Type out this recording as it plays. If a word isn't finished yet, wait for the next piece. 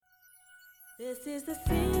This is the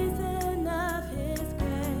season of His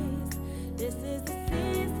grace. This is the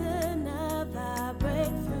season of our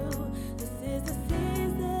breakthrough. This is the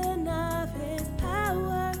season of His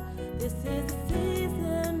power. This is the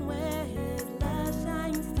season where His love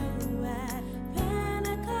shines through at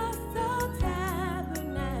Pentecostal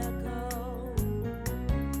Tabernacle,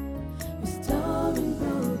 restoring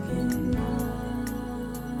broken love.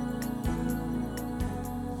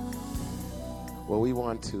 Well, we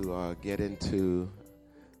want to get into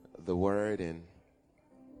the Word and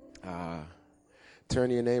turn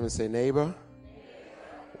to your neighbor and say, neighbor,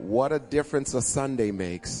 what a difference a Sunday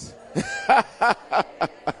makes.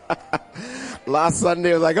 Last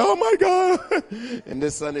Sunday was like, oh my God. And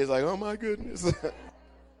this Sunday is like, oh my goodness.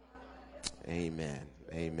 Amen.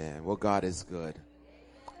 Amen. Well, God is good.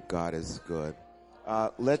 God is good.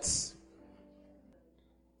 Let's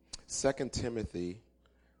 2 Timothy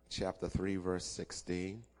chapter 3, verse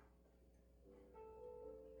 16.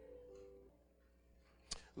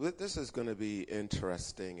 This is going to be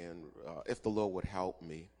interesting, and if the Lord would help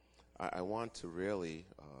me, I want to really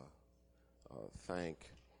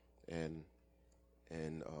thank and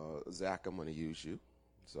Zach, I'm going to use you.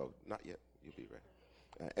 So not yet, you'll be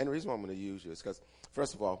ready. And the reason why I'm going to use you is because,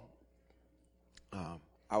 first of all,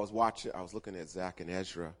 I was looking at Zach and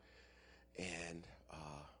Ezra, and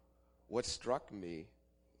what struck me,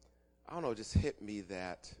 I don't know, just hit me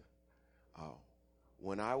that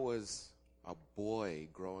when I was a boy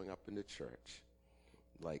growing up in the church,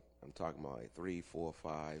 like I'm talking about like 3, 4,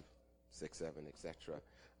 5, 6, 7, etc.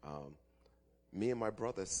 Me and my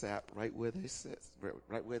brother sat right where they sit,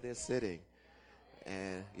 right where they're sitting,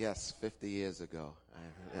 and yes, 50 years ago,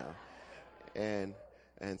 and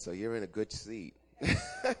so you're in a good seat.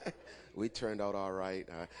 We turned out all right.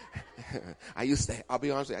 I'll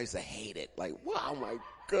be honest with you, I used to hate it. Like, wow, my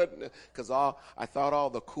goodness, because I thought all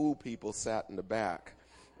the cool people sat in the back.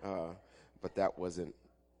 But that wasn't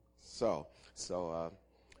so.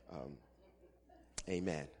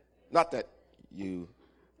 Amen. Not that you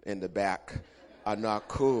in the back are not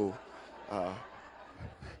cool.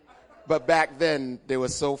 But back then, there were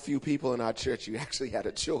so few people in our church, you actually had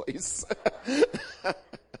a choice.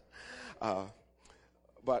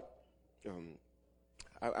 But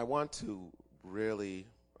I want to really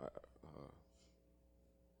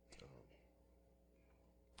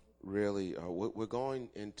we're going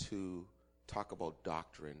into talk about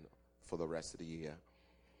doctrine for the rest of the year,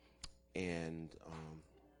 and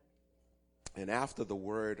after the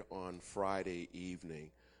word on Friday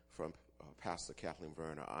evening from Pastor Kathleen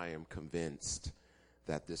Werner, I am convinced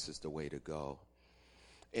that this is the way to go.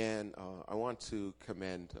 And I want to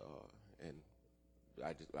commend, and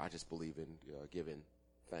I just believe in giving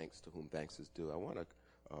thanks to whom thanks is due. I want to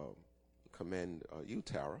commend you,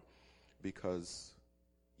 Tara, because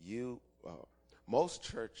most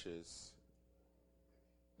churches,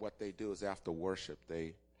 what they do is after worship,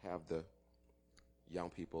 they have the young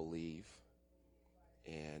people leave,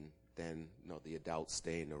 and then the adults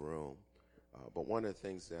stay in the room. But one of the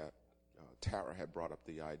things that Tara had brought up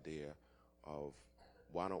the idea of,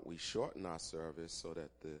 why don't we shorten our service so that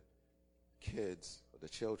the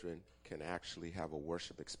children can actually have a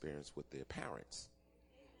worship experience with their parents.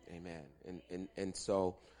 Amen. And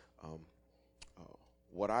so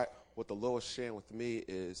what the Lord is sharing with me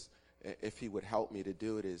is, if He would help me to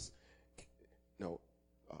do it, is,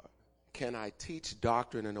 can I teach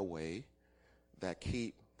doctrine in a way that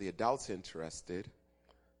keep the adults interested,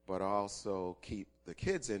 but also keep the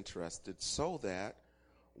kids interested, so that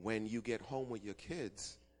when you get home with your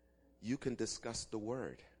kids, you can discuss the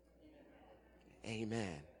Word.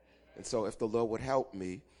 Amen. And so if the Lord would help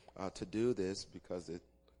me to do this, because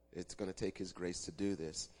it's going to take His grace to do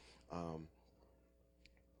this.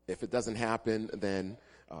 If it doesn't happen, then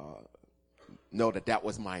know that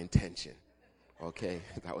was my intention. Okay,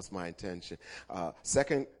 that was my intention.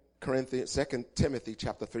 2 Timothy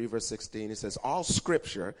chapter 3, verse 16, it says, all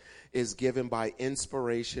Scripture is given by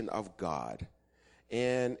inspiration of God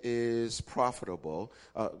and is profitable.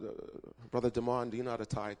 Brother Damon, do you know how to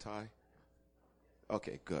tie a tie?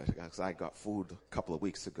 Okay, good, because I got food a couple of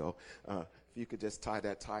weeks ago. If you could just tie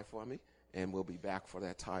that tie for me, and we'll be back for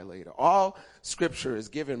that tie later. All Scripture is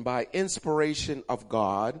given by inspiration of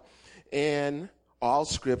God, and all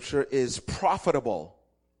Scripture is profitable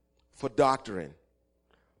for doctrine,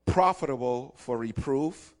 profitable for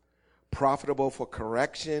reproof, profitable for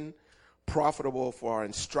correction, profitable for our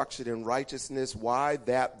instruction in righteousness. Why?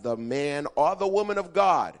 That the man or the woman of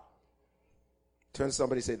God, turn to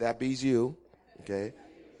somebody and say, that be's you, okay,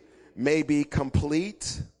 may be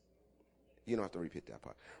complete. You don't have to repeat that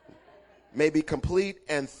part. May be complete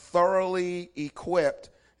and thoroughly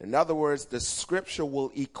equipped In other words, the scripture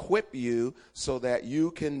will equip you so that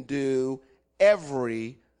you can do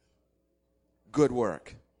every good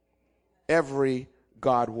work, every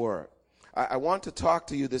God work. I want to talk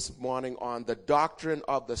to you this morning on the doctrine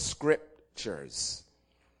of the scriptures.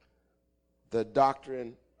 The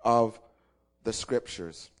doctrine of the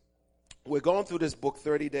scriptures. We're going through this book,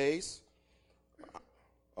 30 Days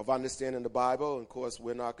of Understanding the Bible. And of course,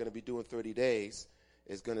 we're not going to be doing 30 days.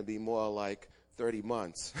 It's going to be more like 30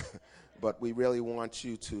 months. But we really want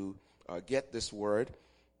you to get this word.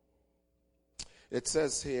 It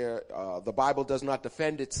says here, the Bible does not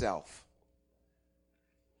defend itself.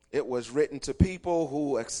 It was written to people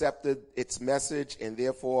who accepted its message and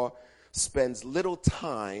therefore spends little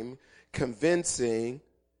time convincing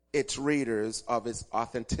its readers of its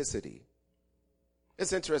authenticity.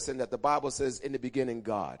 It's interesting that the Bible says, in the beginning,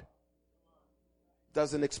 God.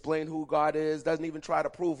 Doesn't explain who God is, doesn't even try to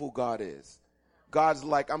prove who God is. God's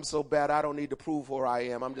like, I'm so bad, I don't need to prove who I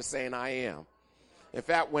am. I'm just saying I am. In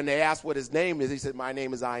fact, when they asked what his name is, he said, my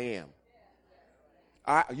name is I am.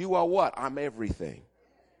 You are what? I'm everything.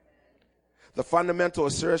 The fundamental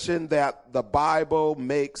assertion that the Bible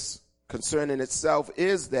makes concerning itself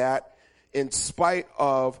is that in spite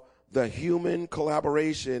of the human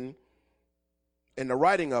collaboration in the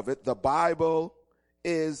writing of it, the Bible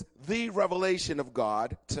is the revelation of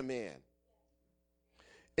God to man.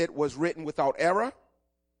 It was written without error,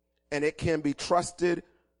 and it can be trusted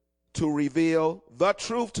to reveal the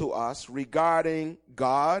truth to us regarding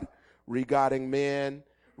God, regarding man,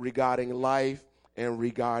 regarding life, and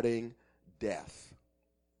regarding death.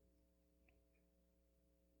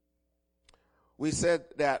 We said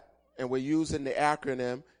that, and we're using the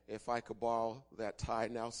acronym, if I could borrow that tie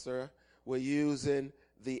now, sir. We're using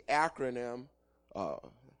the acronym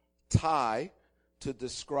TIE to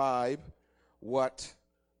describe what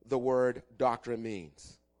the word doctrine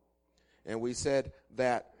means. And we said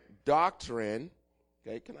that doctrine,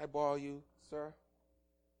 okay, can I borrow you, sir?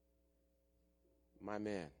 My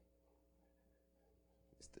man,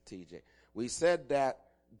 Mr. TJ. We said that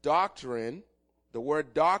doctrine, the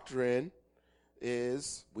word doctrine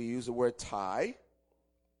is, we use the word tie.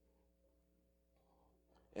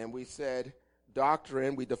 And we said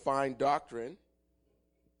doctrine, we define doctrine.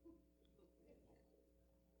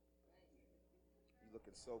 You're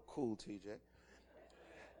looking so cool, TJ.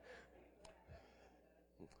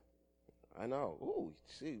 I know. Ooh,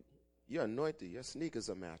 see, you're anointed. Your sneakers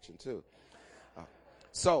are matching too.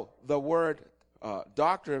 So the word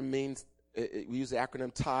doctrine means, we use the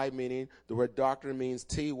acronym TIE, meaning the word doctrine means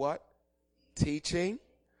T what? Teaching.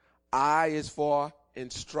 I is for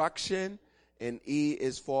instruction. And E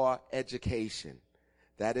is for education.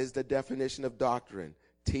 That is the definition of doctrine.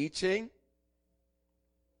 Teaching,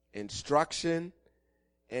 instruction,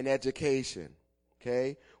 and education.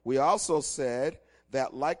 Okay? We also said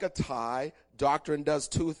that like a tie, doctrine does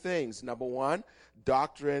two things. Number one,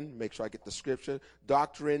 doctrine, make sure I get the scripture,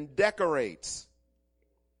 doctrine decorates.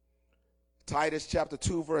 Titus chapter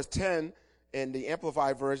 2 verse 10 in the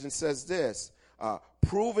Amplified Version says this,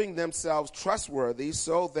 proving themselves trustworthy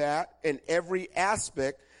so that in every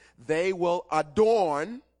aspect they will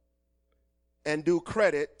adorn and do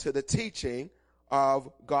credit to the teaching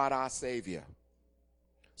of God our Savior.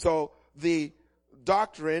 So the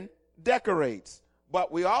doctrine decorates,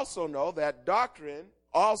 but we also know that doctrine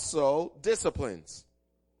also disciplines.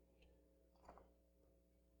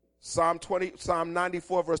 Psalm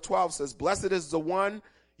 94 verse 12 says, blessed is the one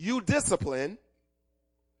you discipline,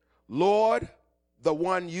 Lord, the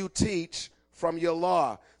one you teach from your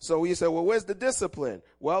law. So you say, well, where's the discipline?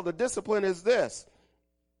 Well, the discipline is this.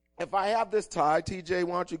 If I have this tie, TJ,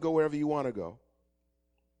 why don't you go wherever you want to go?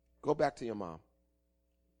 Go back to your mom.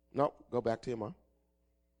 No, go back to your mom.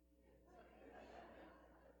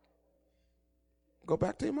 Go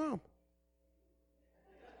back to your mom.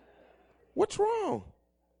 What's wrong?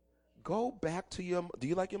 Go back to your, do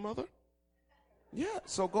you like your mother? Yeah,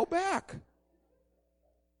 so go back.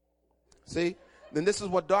 See? Then this is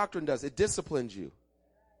what doctrine does. It disciplines you.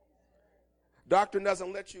 Doctrine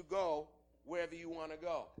doesn't let you go wherever you want to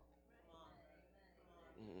go.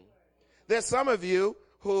 Mm-hmm. There's some of you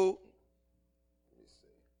who, let me see.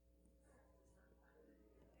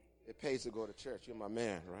 It pays to go to church. You're my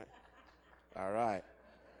man, right? All right.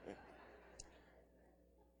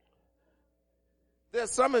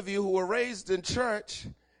 There's some of you who were raised in church,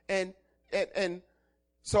 and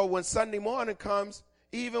so when Sunday morning comes,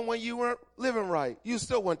 even when you weren't living right, you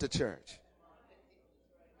still went to church.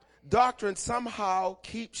 Doctrine somehow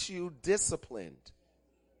keeps you disciplined.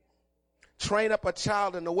 Train up a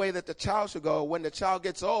child in the way that the child should go. When the child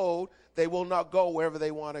gets old, they will not go wherever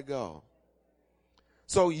they want to go.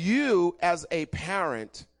 So you, as a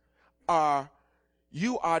parent,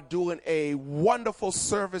 you are doing a wonderful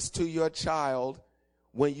service to your child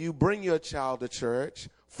when you bring your child to church,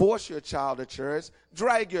 force your child to church,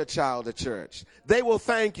 drag your child to church. They will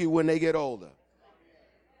thank you when they get older.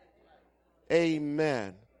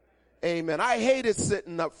 Amen. Amen. I hated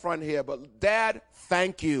sitting up front here, but Dad,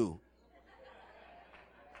 thank you.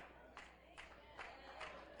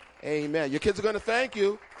 Amen. Your kids are going to thank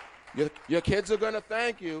you. Your kids are going to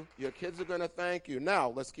thank you. Your kids are going to thank you.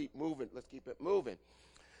 Now, let's keep moving. Let's keep it moving.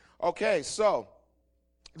 Okay, so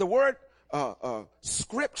the word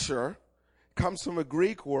scripture comes from a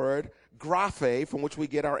Greek word, graphe, from which we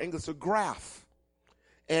get our English, a graph.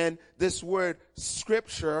 And this word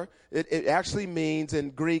scripture, it actually means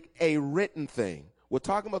in Greek a written thing. We're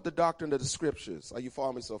talking about the doctrine of the scriptures. Are you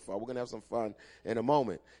following me so far? We're going to have some fun in a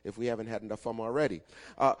moment if we haven't had enough fun already.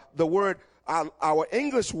 The word, our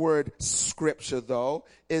English word scripture, though,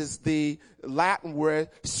 is the Latin word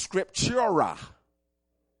scriptura.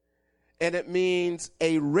 And it means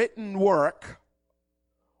a written work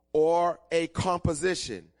or a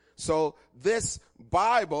composition. So this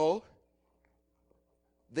Bible,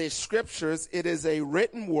 the scriptures, it is a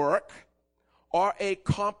written work or a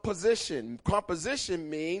composition. Composition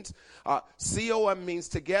means, C-O-M means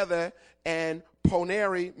together, and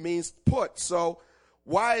ponere means put. So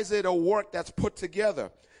why is it a work that's put together?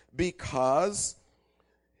 Because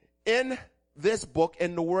in this book,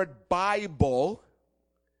 in the word Bible,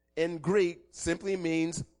 in Greek, simply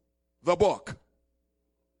means the book.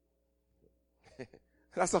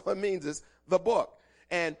 That's all it means, is the book.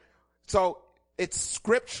 And so it's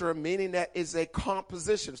scripture, meaning that it's a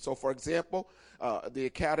composition. So, for example, the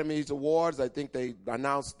Academy's Awards, I think they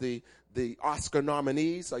announced the Oscar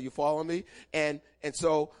nominees. Are you following me? And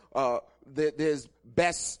so there's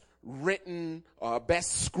best written,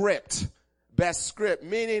 best script,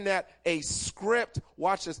 meaning that a script,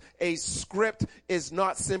 watch this, a script is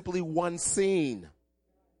not simply one scene.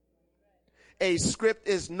 A script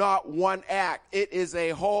is not one act. It is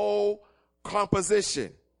a whole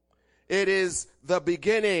composition. It is the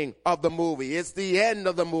beginning of the movie. It's the end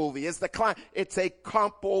of the movie. It's the climax. It's a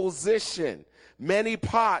composition. Many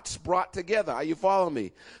parts brought together. Are you following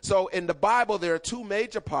me? So in the Bible, there are two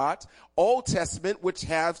major parts. Old Testament, which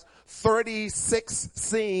has 39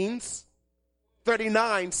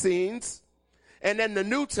 scenes. And then the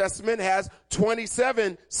New Testament has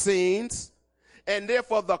 27 scenes. And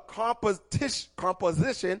therefore, the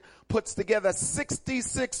composition puts together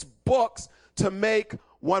 66 books to make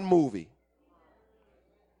one movie.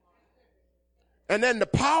 And then the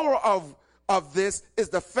power of this is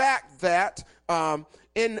the fact that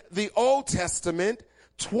in the Old Testament,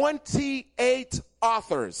 28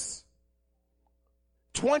 authors,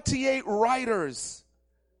 28 writers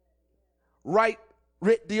writ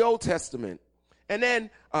the Old Testament. And then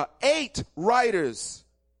 8 writers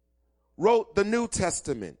wrote the New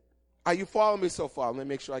Testament. Are you following me so far? Let me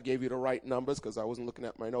make sure I gave you the right numbers because I wasn't looking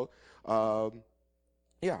at my note.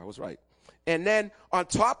 Yeah, I was right. And then on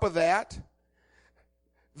top of that,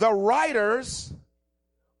 these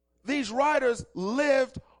writers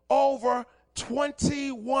lived over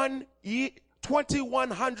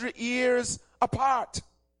 2,100 years apart.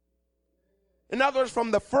 In other words,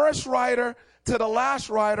 from the first writer to the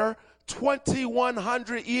last writer,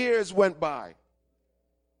 2,100 years went by.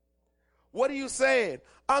 What are you saying?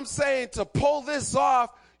 I'm saying to pull this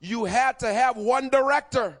off, you had to have one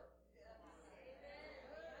director.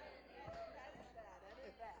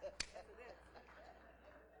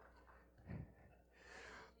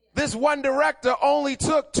 This one director only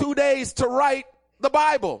took 2 days to write the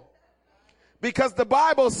Bible. Because the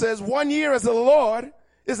Bible says 1 year as the Lord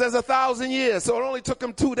is as 1,000 years. So it only took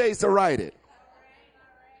him 2 days to write it.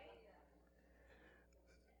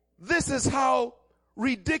 This is how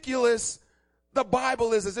ridiculous the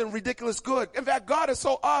Bible is in ridiculous good. In fact, God is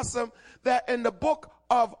so awesome that in the book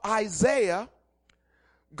of Isaiah,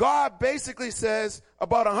 God basically says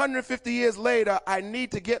about 150 years later, I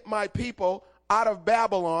need to get my people out of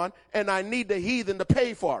Babylon and I need the heathen to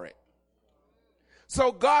pay for it.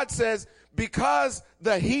 So God says, because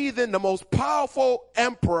the heathen, the most powerful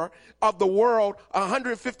emperor of the world,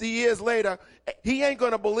 150 years later, he ain't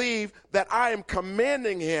going to believe that I am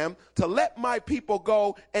commanding him to let my people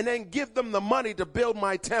go and then give them the money to build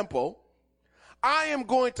my temple. I am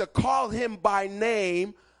going to call him by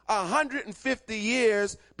name 150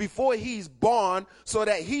 years before he's born so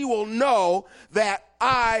that he will know that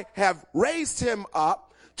I have raised him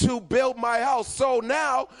up to build my house. So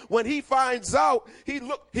now when he finds out, he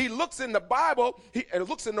looks in the Bible, he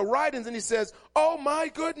looks in the writings and he says, oh my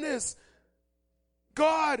goodness,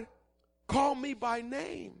 God call me by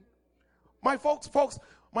name. My folks,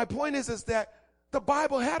 my point is that the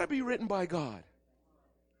Bible had to be written by God.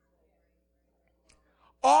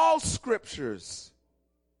 All scriptures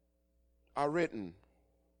are written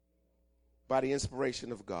by the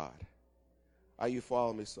inspiration of God. Are you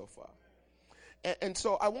following me so far? And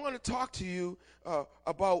so I want to talk to you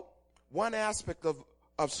about one aspect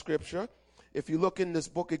of Scripture. If you look in this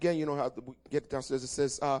book again, you know how to get downstairs. It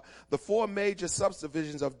says the four major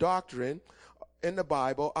subdivisions of doctrine in the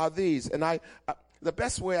Bible are these. And the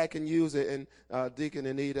best way I can use it, and Deacon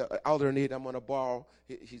Anita, Elder Anita, I'm going to borrow.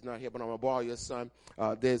 He's not here, but I'm going to borrow your son.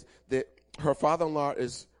 Her father-in-law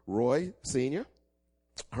is Roy Sr.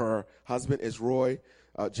 Her husband is Roy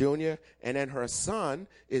Jr., and then her son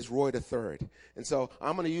is Roy III. And so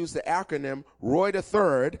I'm going to use the acronym Roy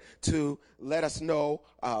III to let us know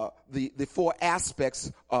the four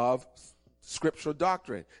aspects of scriptural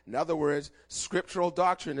doctrine. In other words, scriptural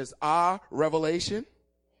doctrine is R, revelation,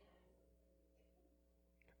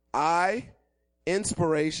 I,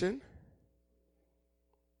 inspiration.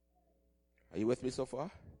 Are you with me so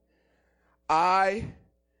far? I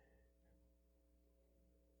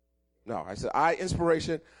said I,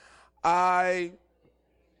 inspiration, I,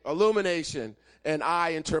 illumination, and I,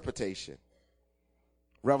 interpretation.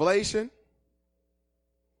 Revelation,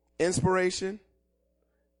 inspiration,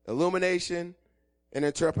 illumination, and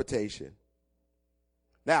interpretation.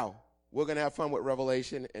 Now, we're going to have fun with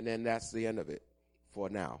revelation, and then that's the end of it for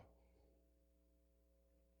now.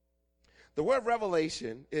 The word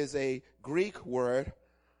revelation is a Greek word,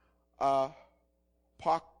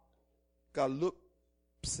 apocalypsis.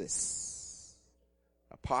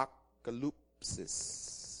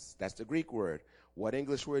 Apocalypsis. That's the Greek word. What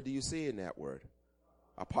English word do you see in that word?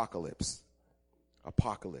 Apocalypse.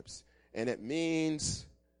 Apocalypse. And it means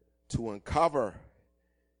to uncover.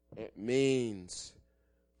 It means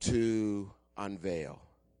to unveil.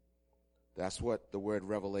 That's what the word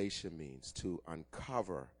revelation means, to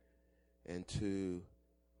uncover and to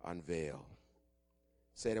unveil.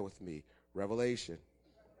 Say that with me. Revelation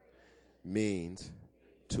means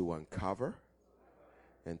to uncover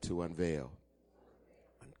and to unveil.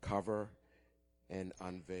 Uncover and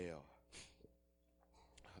unveil.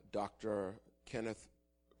 Dr. Kenneth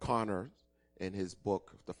Conner, in his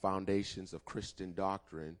book, The Foundations of Christian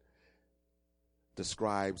Doctrine,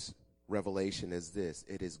 describes revelation as this.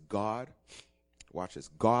 It is God, watch this,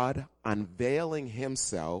 God unveiling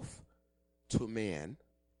himself to man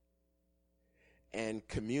and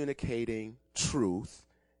communicating truth.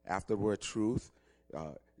 After the word truth,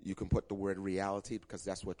 you can put the word reality, because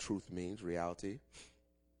that's what truth means, reality.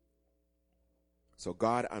 So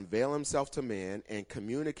God unveiled himself to man and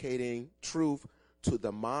communicating truth to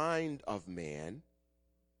the mind of man.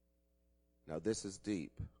 Now this is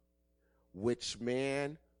deep. Which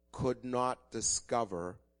man could not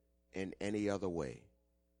discover in any other way.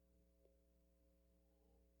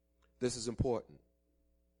 This is important.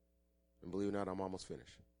 And believe it or not, I'm almost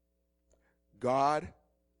finished. God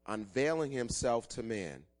unveiling himself to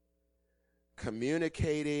man,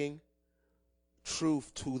 communicating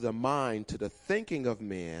truth to the mind, to the thinking of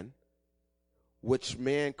man, which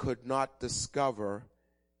man could not discover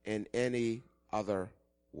in any other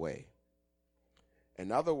way.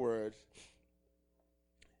 In other words,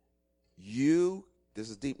 this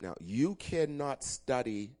is deep now, you cannot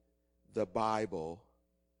study the Bible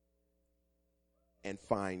and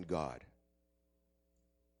find God.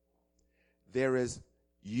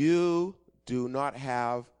 You do not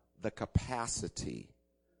have the capacity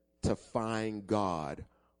to find God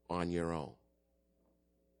on your own.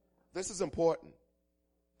 This is important.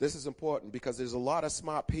 This is important because there's a lot of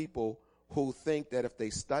smart people who think that if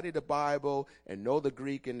they study the Bible and know the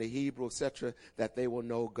Greek and the Hebrew, etc., that they will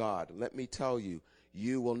know God. Let me tell you,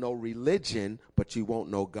 you will know religion, but you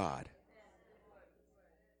won't know God.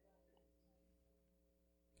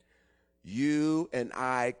 You and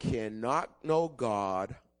I cannot know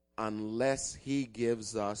God unless he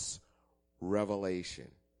gives us revelation.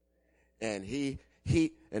 And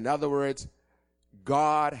in other words,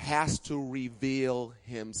 God has to reveal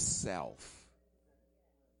himself.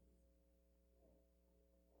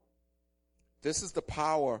 This is the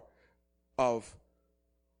power of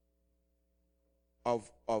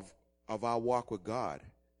our walk with God.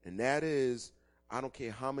 And that is, I don't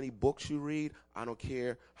care how many books you read. I don't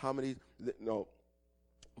care how many,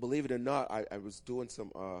 believe it or not, I was doing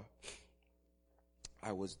some,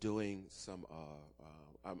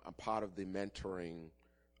 I'm part of the mentoring,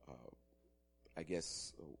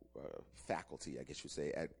 faculty, I guess you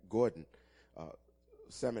say, at Gordon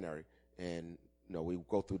Seminary. And, we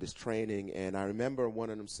go through this training. And I remember one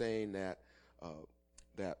of them saying that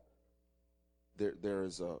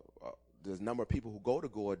there's a number of people who go to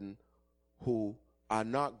Gordon who are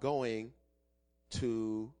not going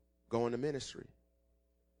to go into ministry.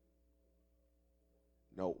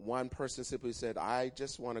 No, one person simply said, I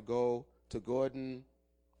just want to go to Gordon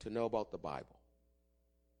to know about the Bible.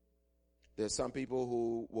 There's some people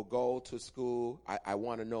who will go to school. I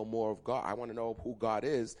want to know more of God. I want to know who God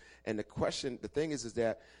is. And the thing is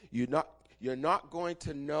that you're not going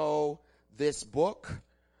to know this book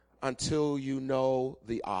until you know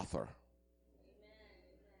the author.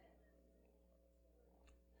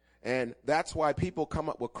 And that's why people come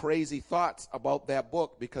up with crazy thoughts about that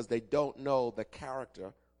book, because they don't know the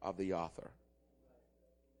character of the author.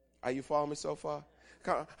 Are you following me so far?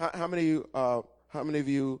 How many of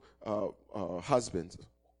you husbands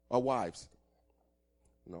or wives,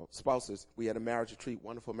 spouses? We had a marriage retreat,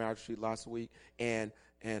 wonderful marriage retreat last week. And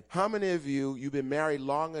how many of you've been married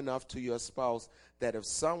long enough to your spouse that if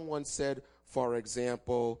someone said, for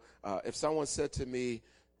example, if someone said to me,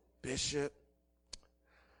 Bishop,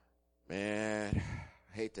 man,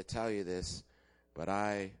 I hate to tell you this, but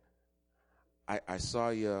I saw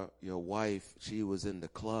your wife. She was in the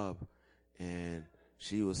club and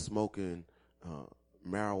she was smoking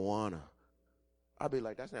marijuana. I'd be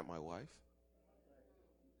like, that's not my wife.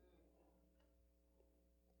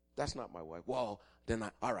 That's not my wife. Well, then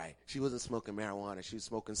all right, she wasn't smoking marijuana. She was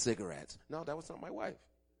smoking cigarettes. No, that was not my wife.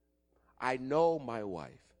 I know my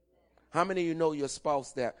wife. How many of you know your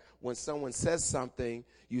spouse that when someone says something,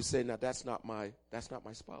 you say, no, that's not my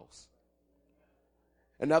spouse?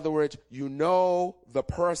 In other words, you know the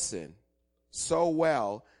person so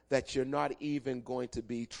well that you're not even going to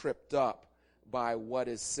be tripped up by what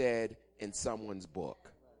is said in someone's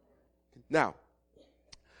book. Now,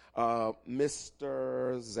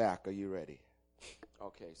 Mr. Zach, are you ready?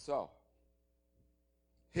 Okay, so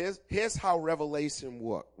here's how revelation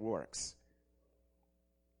works.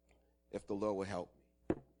 If the Lord will help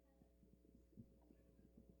me.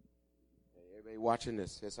 Everybody watching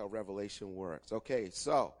this, here's how revelation works. Okay,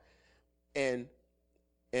 so, and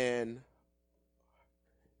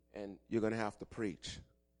you're going to have to preach.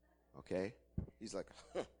 Okay? He's like,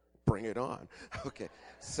 bring it on. Okay,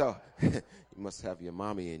 so, you must have your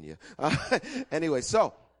mommy in you. Anyway,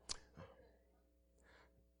 so,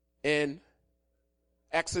 in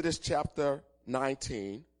Exodus chapter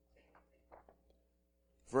 19,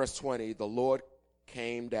 verse 20, the Lord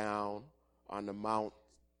came down on the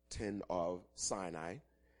mountain of Sinai,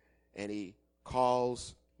 and he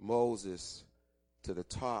calls Moses to the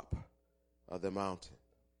top of the mountain.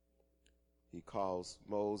 He calls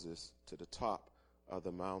Moses to the top of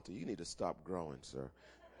the mountain. You need to stop growing, sir.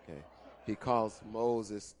 Okay. He calls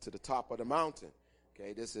Moses to the top of the mountain.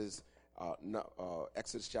 Okay, this is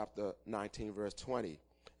Exodus chapter 19, verse 20.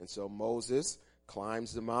 And so Moses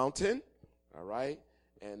climbs the mountain, all right?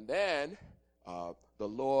 And then the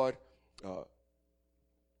Lord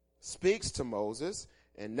speaks to Moses.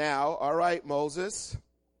 And now, all right, Moses,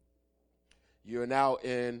 you're now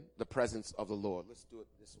in the presence of the Lord. Let's do it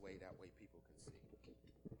this way. That way people can see.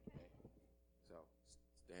 Okay. So,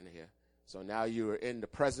 stand here. So now you are in the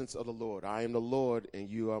presence of the Lord. I am the Lord, and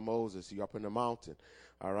you are Moses. You're up in the mountain.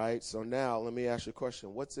 All right. So now let me ask you a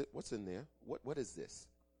question. What's in there? What is this?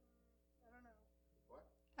 I don't know. What?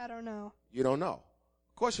 I don't know. You don't know.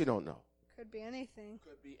 Of course you don't know. Could be anything.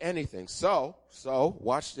 Could be anything. So,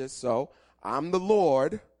 watch this. So, I'm the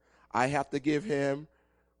Lord. I have to give him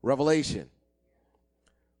revelation.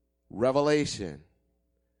 Revelation.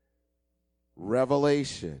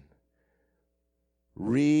 Revelation.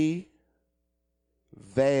 Revelation.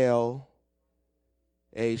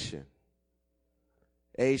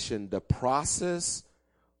 The process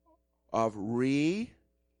of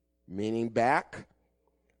meaning back,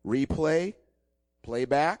 replay,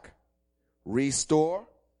 playback, restore,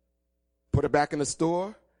 put it back in the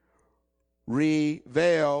store,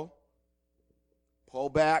 reveal, pull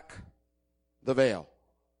back the veil.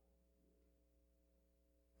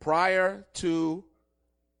 Prior to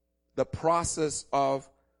the process of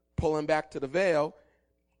pulling back the veil,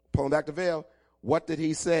 what did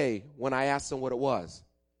he say when I asked him what it was?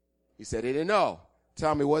 He said he didn't know.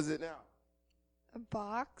 Tell me, what is it now? A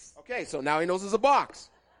box. Okay, so now he knows it's a box.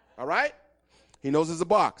 All right? He knows it's a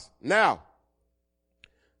box. Now,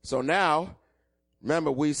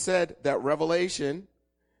 remember we said that revelation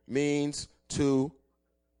means to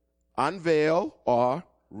unveil or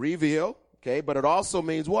reveal, okay? But it also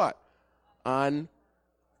means what?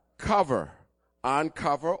 Uncover.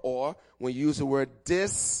 Uncover, or when you use the word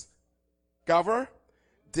discover,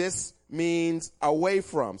 dis means away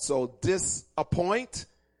from. So disappoint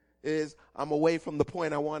is I'm away from the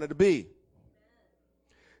point I wanted to be.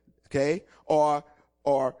 Okay? Or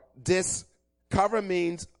discover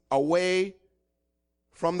means away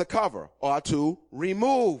from the cover, or to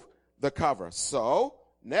remove the cover. So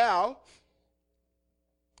now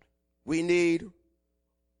we need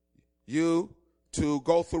you to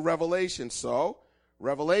go through Revelation. So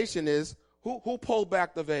Revelation is who pulled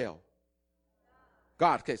back the veil?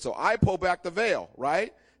 God. Okay, so I pull back the veil,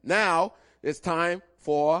 right? Now it's time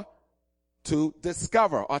to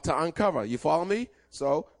discover or to uncover. You follow me?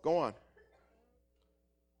 So go on.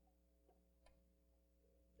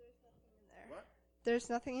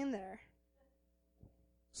 There's nothing in there.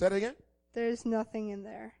 Say it again. There's nothing in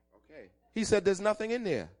there. Okay. He said there's nothing in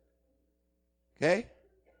there. Okay?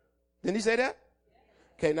 Didn't he say that?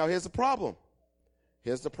 Okay, now here's the problem.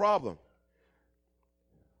 Here's the problem.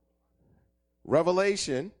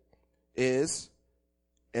 Revelation is,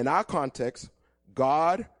 in our context,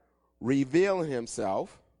 God revealing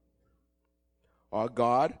himself or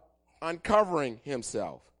God uncovering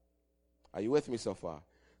himself. Are you with me so far?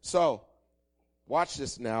 So, watch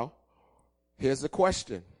this now. Here's the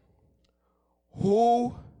question.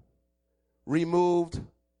 Who removed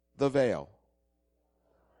the veil?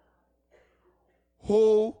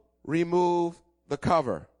 Who removed the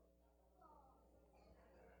cover?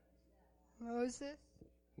 Moses?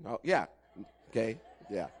 No, yeah. Okay,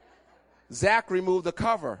 yeah. Zach removed the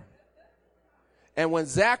cover. And when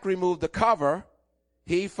Zach removed the cover,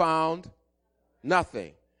 he found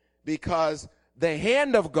nothing. Because the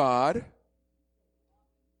hand of God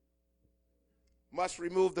must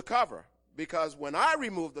remove the cover. Because when I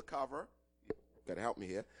remove the cover, you gotta help me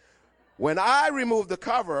here. When I remove the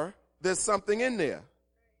cover, there's something in there.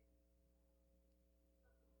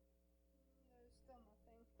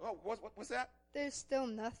 Oh, what's that? There's still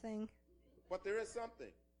nothing. But there is something.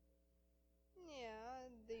 Yeah,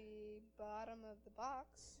 the bottom of the box.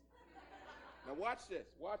 Now watch this.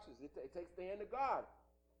 Watch this. It takes the hand of God.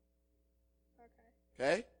 Okay.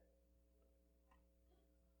 Okay?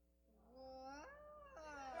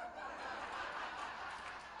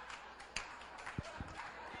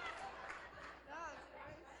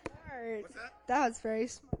 What's that? That was very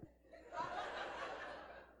smart.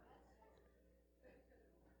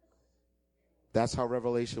 That's how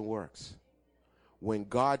revelation works. When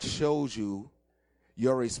God shows you,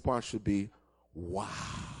 your response should be, wow.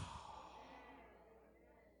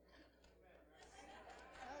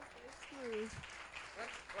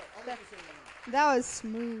 That was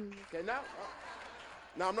smooth. Okay, now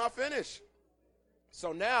I'm not finished.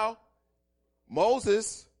 So now,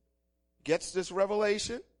 Moses gets this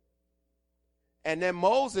revelation, and then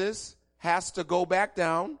Moses has to go back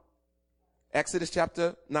down, Exodus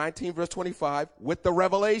chapter 19, verse 25, with the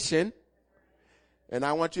revelation. And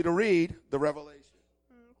I want you to read the revelation.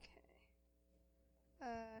 Okay.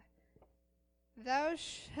 Thou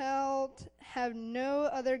shalt have no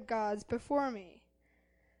other gods before me.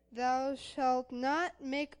 Thou shalt not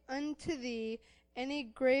make unto thee any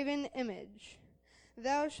graven image.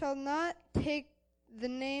 Thou shalt not take the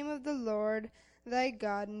name of the Lord thy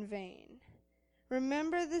God in vain.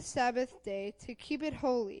 Remember the Sabbath day to keep it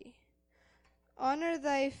holy. Honor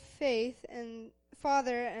thy faith and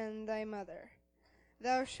father and thy mother.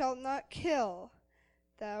 Thou shalt not kill.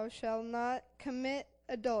 Thou shalt not commit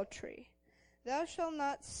adultery. Thou shalt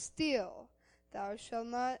not steal. Thou shalt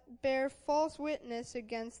not bear false witness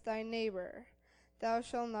against thy neighbor. Thou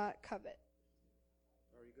shalt not covet.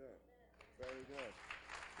 Very good. Very good.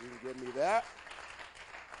 You can give me that.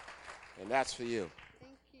 And that's for you.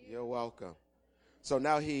 Thank you. You're welcome. So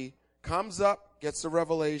now he comes up, gets the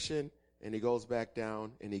revelation, and he goes back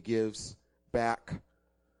down, and he gives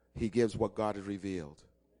what God has revealed.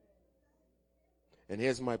 And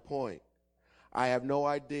here's my point. I have no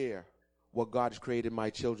idea what God has created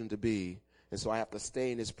my children to be, and so I have to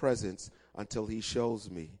stay in his presence until he shows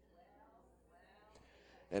me.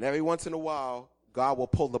 And every once in a while, God will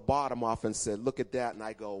pull the bottom off and say, look at that, and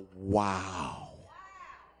I go, wow.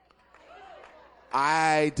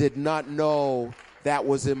 I did not know that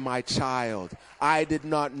was in my child. I did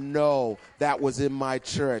not know that was in my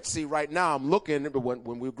church. See, right now I'm looking,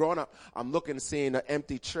 when we were growing up, I'm looking, seeing an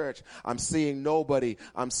empty church. I'm seeing nobody.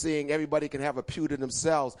 I'm seeing everybody can have a pew to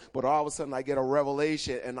themselves. But all of a sudden I get a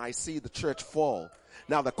revelation and I see the church full.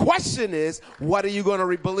 Now the question is, what are you going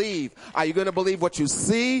to believe? Are you going to believe what you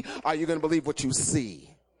see? Are you going to believe what you see?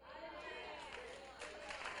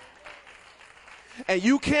 And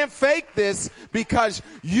you can't fake this because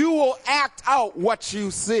you will act out what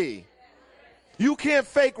you see. You can't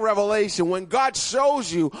fake revelation. When God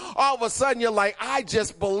shows you, all of a sudden you're like, I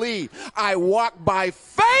just believe. I walk by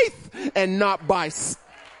faith and not by sight.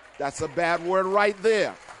 That's a bad word right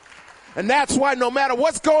there. And that's why no matter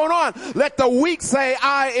what's going on, let the weak say,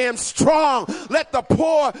 I am strong. Let the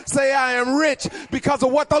poor say, I am rich because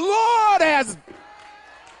of what the Lord has done.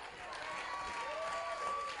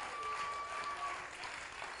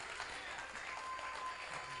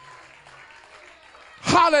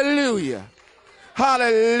 Hallelujah.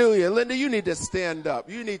 Hallelujah. Linda, you need to stand up.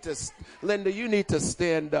 Linda, you need to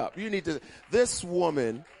stand up. This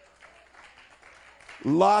woman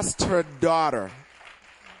lost her daughter.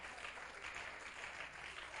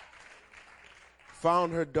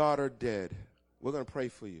 Found her daughter dead. We're going to pray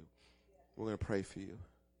for you. We're going to pray for you.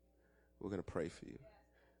 We're going to pray for you.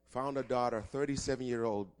 Found her daughter,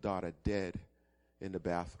 37-year-old daughter, dead in the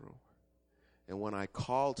bathroom. And when I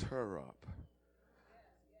called her up,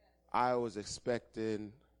 I was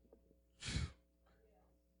expecting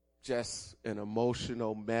just an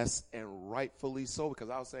emotional mess, and rightfully so, because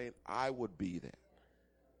I was saying I would be there.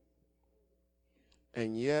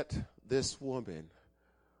 And yet this woman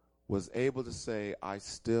was able to say, I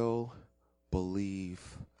still believe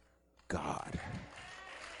God.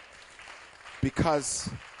 Because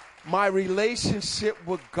my relationship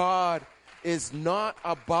with God is not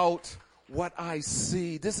about what I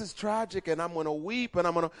see. This is tragic, and I'm going to weep,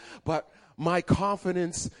 but my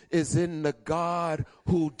confidence is in the God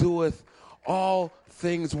who doeth all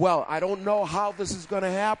things well. I don't know how this is going to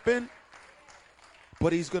happen,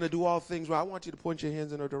 but he's going to do all things well. I want you to point your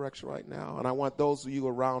hands in her direction right now, and I want those of you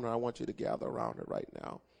around her, I want you to gather around her right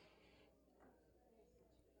now.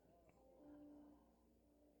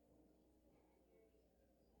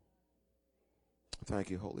 Thank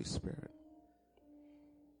you, Holy Spirit.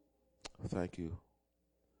 Thank you,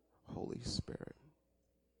 Holy Spirit.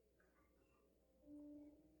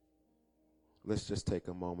 Let's just take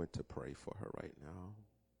a moment to pray for her right now.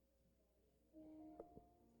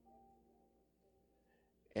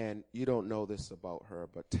 And you don't know this about her,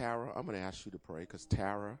 but Tara, I'm going to ask you to pray, because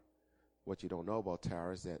Tara, what you don't know about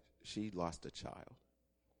Tara is that she lost a child.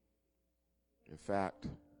 In fact,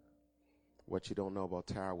 what you don't know about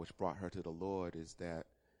Tara, which brought her to the Lord, is that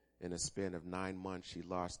in a span of 9 months, she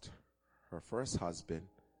lost her first husband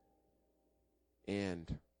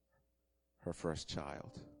and her first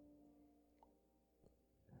child.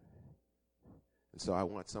 And so I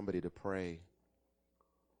want somebody to pray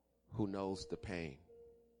who knows the pain.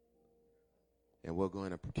 And we're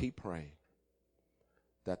going to keep praying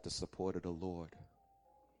that the support of the Lord.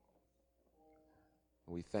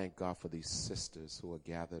 We thank God for these sisters who are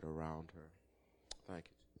gathered around her. Thank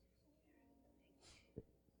you.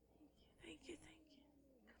 Thank you.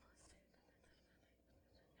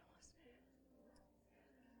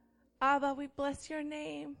 Abba, we bless your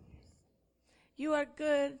name. You are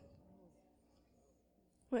good.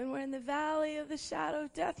 When we're in the valley of the shadow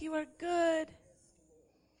of death, you are good.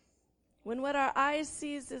 When what our eyes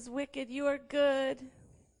sees is wicked, you are good.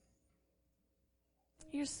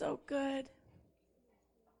 You're so good.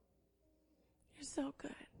 You're so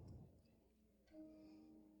good.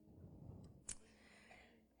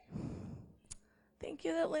 Thank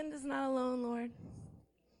you that Linda's not alone, Lord.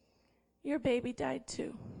 Your baby died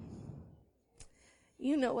too.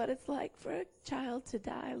 You know what it's like for a child to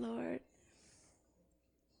die, Lord.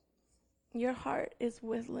 Your heart is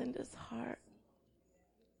with Linda's heart.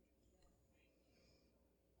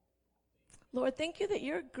 Lord, thank you that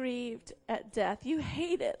you're grieved at death. You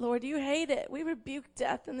hate it, Lord. You hate it. We rebuke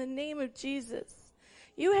death in the name of Jesus.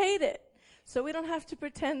 You hate it. So we don't have to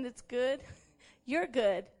pretend it's good. You're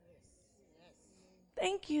good.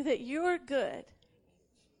 Thank you that you're good.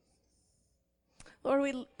 Lord,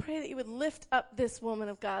 we pray that you would lift up this woman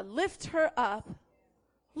of God. Lift her up.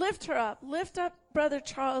 Lift her up. Lift up Brother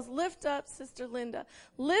Charles. Lift up Sister Linda.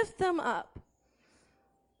 Lift them up.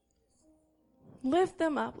 Lift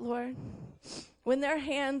them up, Lord. When their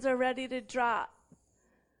hands are ready to drop,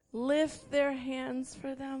 lift their hands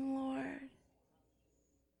for them, Lord.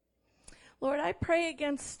 Lord, I pray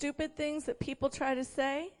against stupid things that people try to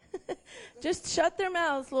say. Just shut their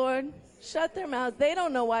mouths, Lord. Shut their mouths. They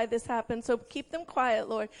don't know why this happened, so keep them quiet,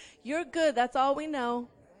 Lord. You're good. That's all we know.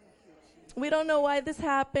 We don't know why this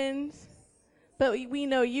happened, but we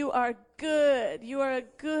know you are good. You are a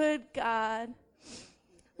good God.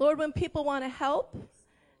 Lord, when people want to help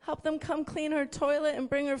them come clean her toilet and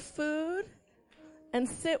bring her food and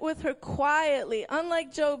sit with her quietly.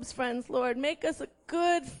 Unlike Job's friends, Lord, make us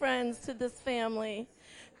good friends to this family.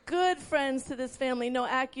 Good friends to this family. No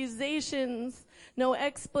accusations, no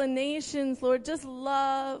explanations, Lord. Just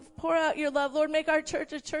love. Pour out your love. Lord, make our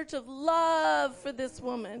church a church of love for this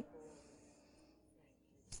woman.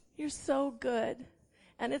 You're so good.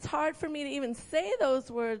 And it's hard for me to even say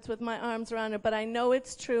those words with my arms around her, but I know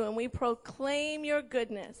it's true, and we proclaim your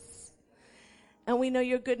goodness. And we know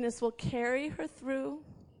your goodness will carry her through.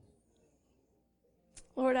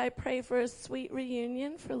 Lord, I pray for a sweet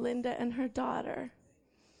reunion for Linda and her daughter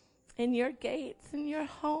in your gates, in your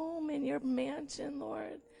home, in your mansion,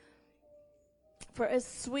 Lord, for a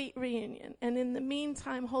sweet reunion. And in the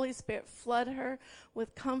meantime, Holy Spirit, flood her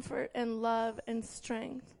with comfort and love and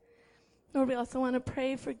strength. Lord, we also want to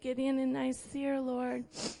pray for Gideon and Nicaea, Lord,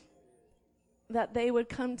 that they would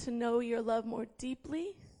come to know your love more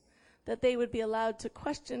deeply, that they would be allowed to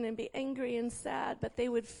question and be angry and sad, but they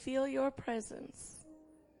would feel your presence.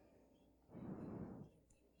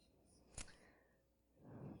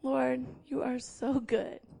 Lord, you are so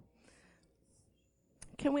good.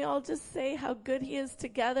 Can we all just say how good he is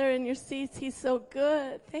together in your seats? He's so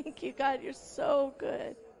good. Thank you, God. You're so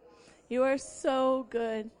good. You are so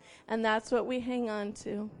good. And that's what we hang on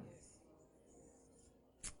to.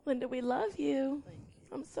 Linda, we love you.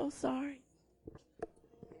 I'm so sorry.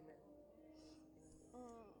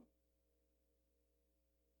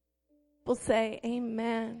 We'll say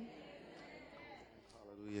amen.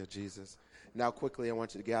 Hallelujah, Jesus. Now, quickly, I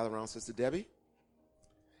want you to gather around Sister Debbie,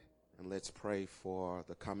 and let's pray for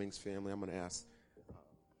the Cummings family. I'm going to ask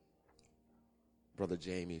Brother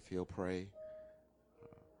Jamie if he'll pray.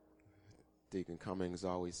 Deacon Cummings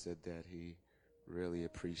always said that he really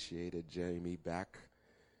appreciated Jamie back.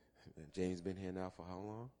 Jamie's been here now for how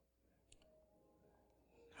long?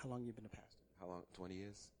 How long you been a pastor? How long? 20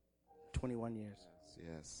 years? 21 years.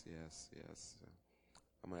 Yes.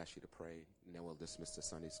 I'm going to ask you to pray, and then we'll dismiss the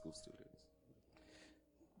Sunday school students.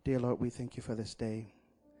 Dear Lord, we thank you for this day.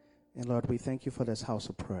 And Lord, we thank you for this house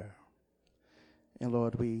of prayer. And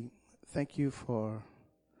Lord, we thank you for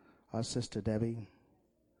our sister Debbie,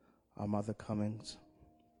 our mother Cummings,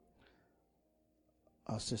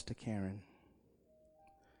 our sister Karen,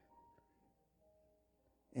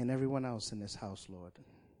 and everyone else in this house, Lord.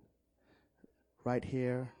 Right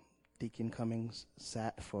here, Deacon Cummings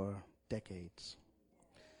sat for decades,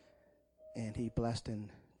 and he blessed and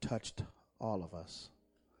touched all of us.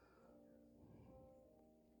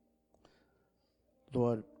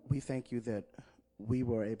 Lord, we thank you that we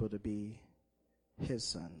were able to be his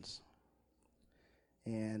sons.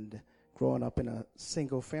 And growing up in a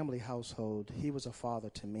single family household, he was a father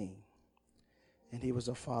to me, and he was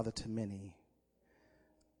a father to many.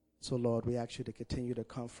 So Lord, we ask you to continue to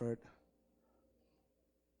comfort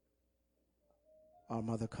our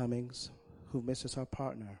mother Cummings, who misses her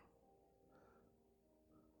partner.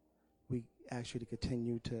 We ask you to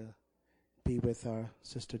continue to be with our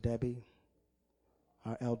sister Debbie,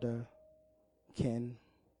 our elder Ken,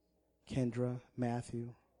 Kendra,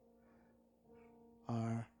 Matthew,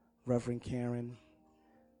 our Reverend Karen.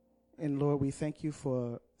 And Lord, we thank you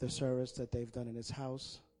for the service that they've done in this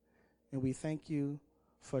house. And we thank you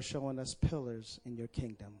for showing us pillars in your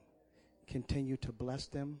kingdom. Continue to bless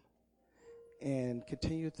them and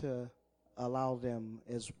continue to allow them,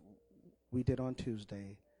 as we did on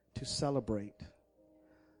Tuesday, to celebrate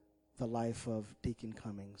the life of Deacon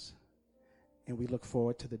Cummings. And we look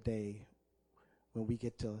forward to the day when we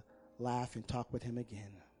get to laugh and talk with him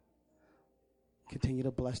again. Continue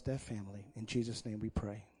to bless that family. In Jesus' name we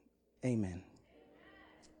pray. Amen.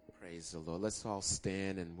 Praise the Lord. Let's all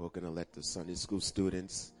stand, and we're going to let the Sunday school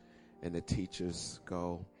students and the teachers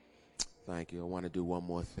go. Thank you. I want to do one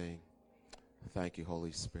more thing. Thank you,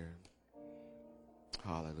 Holy Spirit.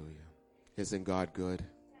 Hallelujah. Isn't God good?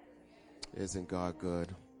 Isn't God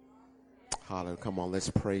good? Hallelujah. Come on, let's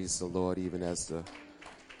praise the Lord even as the...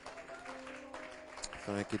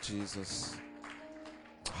 Thank you, Jesus.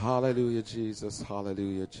 Hallelujah, Jesus.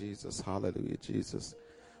 Hallelujah, Jesus. Hallelujah, Jesus.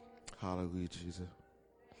 Hallelujah, Jesus.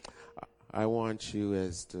 I want you,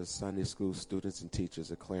 as the Sunday school students and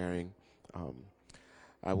teachers are clearing,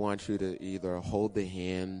 I want you to either hold the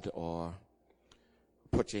hand or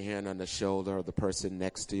put your hand on the shoulder of the person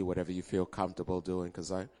next to you, whatever you feel comfortable doing,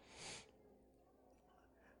 because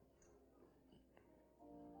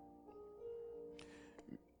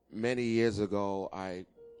many years ago, I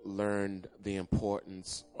learned the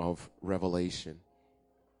importance of revelation.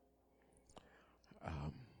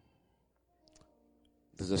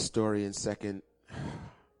 There's a story in 2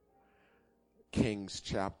 Kings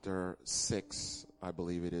chapter 6, I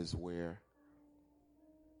believe it is, where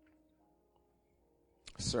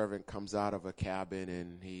a servant comes out of a cabin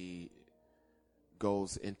and he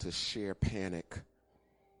goes into sheer panic.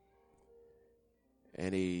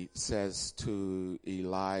 And he says to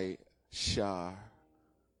Elisha,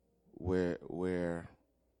 we're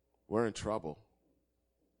in trouble.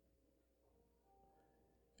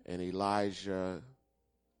 And Elijah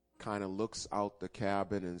kind of looks out the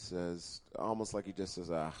cabin and says, almost like he just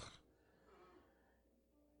says, ah.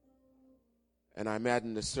 And I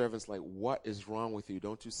imagine the servants like, what is wrong with you?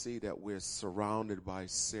 Don't you see that we're surrounded by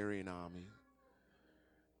Syrian army?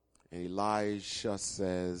 And Elisha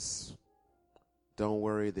says, don't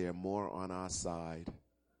worry, they're more on our side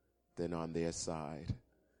than on their side.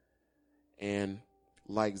 And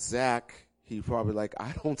like Zach, he probably like,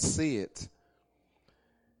 I don't see it.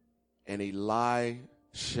 And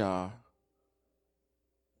Elisha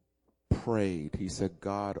prayed. He said,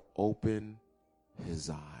 God, open his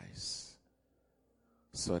eyes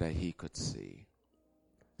so that he could see.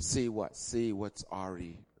 See what? See what's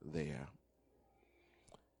already there.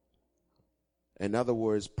 In other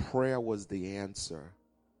words, prayer was the answer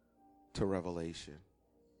to revelation.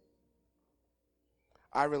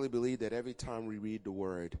 I really believe that every time we read the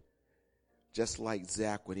word, just like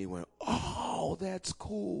Zach when he went, oh, that's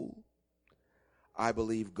cool. I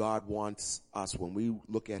believe God wants us, when we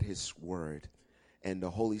look at his word and the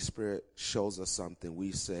Holy Spirit shows us something,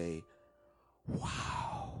 we say,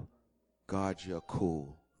 wow, God, you're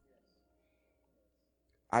cool.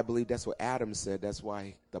 I believe that's what Adam said. That's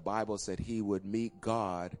why the Bible said he would meet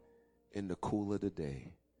God in the cool of the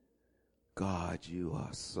day. God, you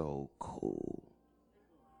are so cool.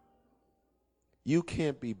 You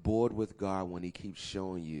can't be bored with God when he keeps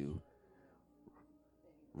showing you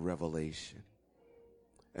revelation.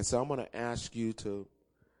 And so I'm going to ask you to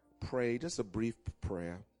pray, just a brief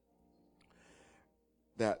prayer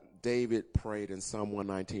that David prayed in Psalm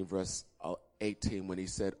 119, verse 18, when he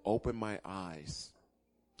said, open my eyes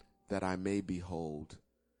that I may behold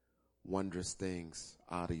wondrous things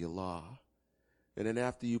out of your law. And then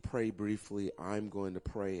after you pray briefly, I'm going to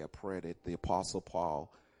pray a prayer that the Apostle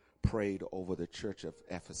Paul prayed over the church of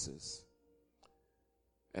Ephesus.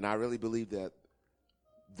 And I really believe that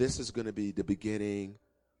this is going to be the beginning.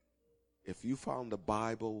 If you found the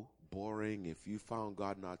Bible boring, if you found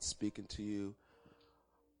God not speaking to you,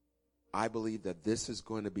 I believe that this is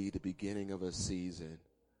going to be the beginning of a season.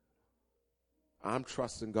 I'm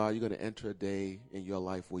trusting God, you're going to enter a day in your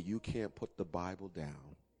life where you can't put the Bible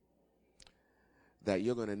down. That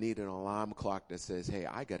you're going to need an alarm clock that says, hey,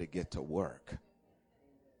 I got to get to work.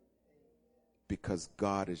 Because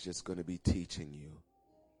God is just going to be teaching you.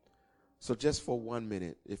 So just for 1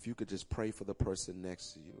 minute, if you could just pray for the person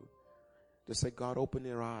next to you. Just say, God, open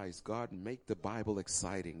their eyes. God, make the Bible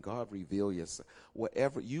exciting. God, reveal yourself.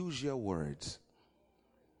 Whatever, use your words.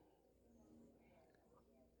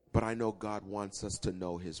 But I know God wants us to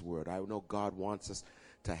know his word. I know God wants us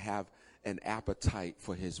to have an appetite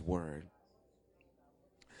for his word.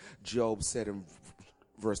 Job said in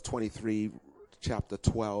verse 23, chapter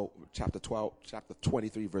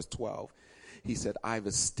 23, verse 12, he said, I've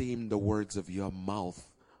esteemed the words of your mouth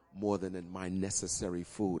more than in my necessary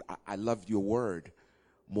food. I love your word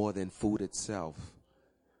more than food itself.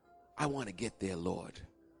 I want to get there, Lord.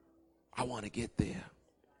 I want to get there.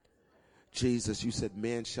 Jesus, you said,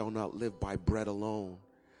 man shall not live by bread alone.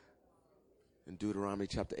 In Deuteronomy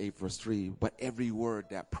chapter 8, verse 3, but every word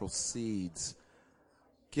that proceeds.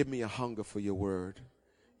 Give me a hunger for your word.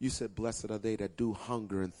 You said, blessed are they that do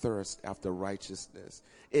hunger and thirst after righteousness.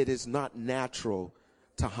 It is not natural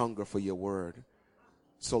to hunger for your word.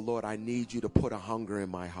 So, Lord, I need you to put a hunger in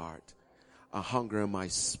my heart, a hunger in my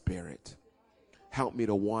spirit. Help me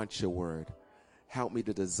to want your word. Help me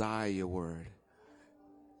to desire your word.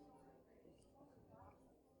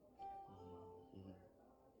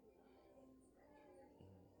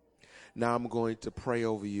 Now I'm going to pray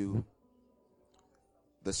over you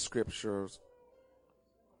the scriptures.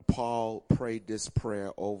 Paul prayed this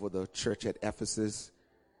prayer over the church at Ephesus.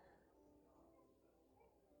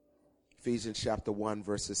 Ephesians chapter 1,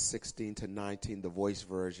 verses 16 to 19, the Voice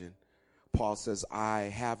version. Paul says, I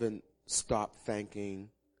haven't stopped thanking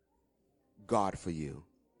God for you.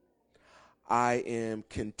 I am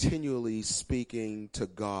continually speaking to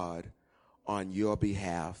God on your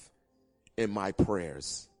behalf in my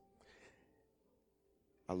prayers.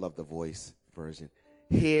 I love the Voice version.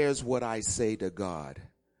 Here's what I say to God.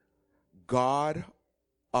 God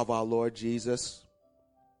of our Lord Jesus,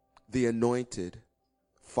 the anointed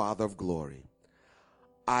Father of glory,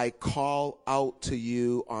 I call out to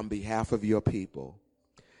you on behalf of your people.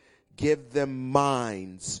 Give them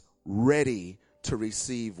minds ready to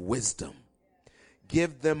receive wisdom.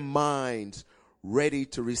 Give them minds ready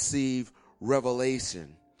to receive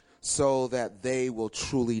revelation so that they will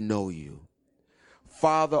truly know you.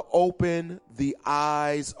 Father, open the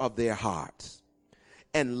eyes of their hearts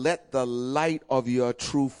and let the light of your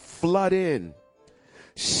truth flood in.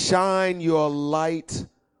 Shine your light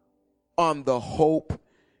on the hope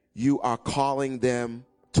you are calling them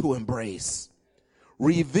to embrace.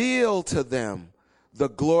 Reveal to them the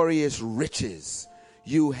glorious riches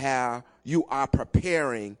you have you are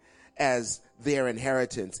preparing as their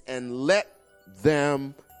inheritance, and let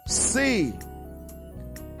them see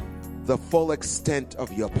the full extent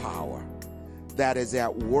of your power that is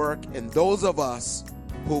at work in those of us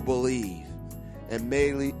who believe. And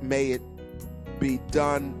may it be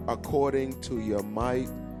done according to your might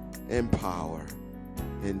and power.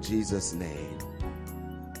 In Jesus' name,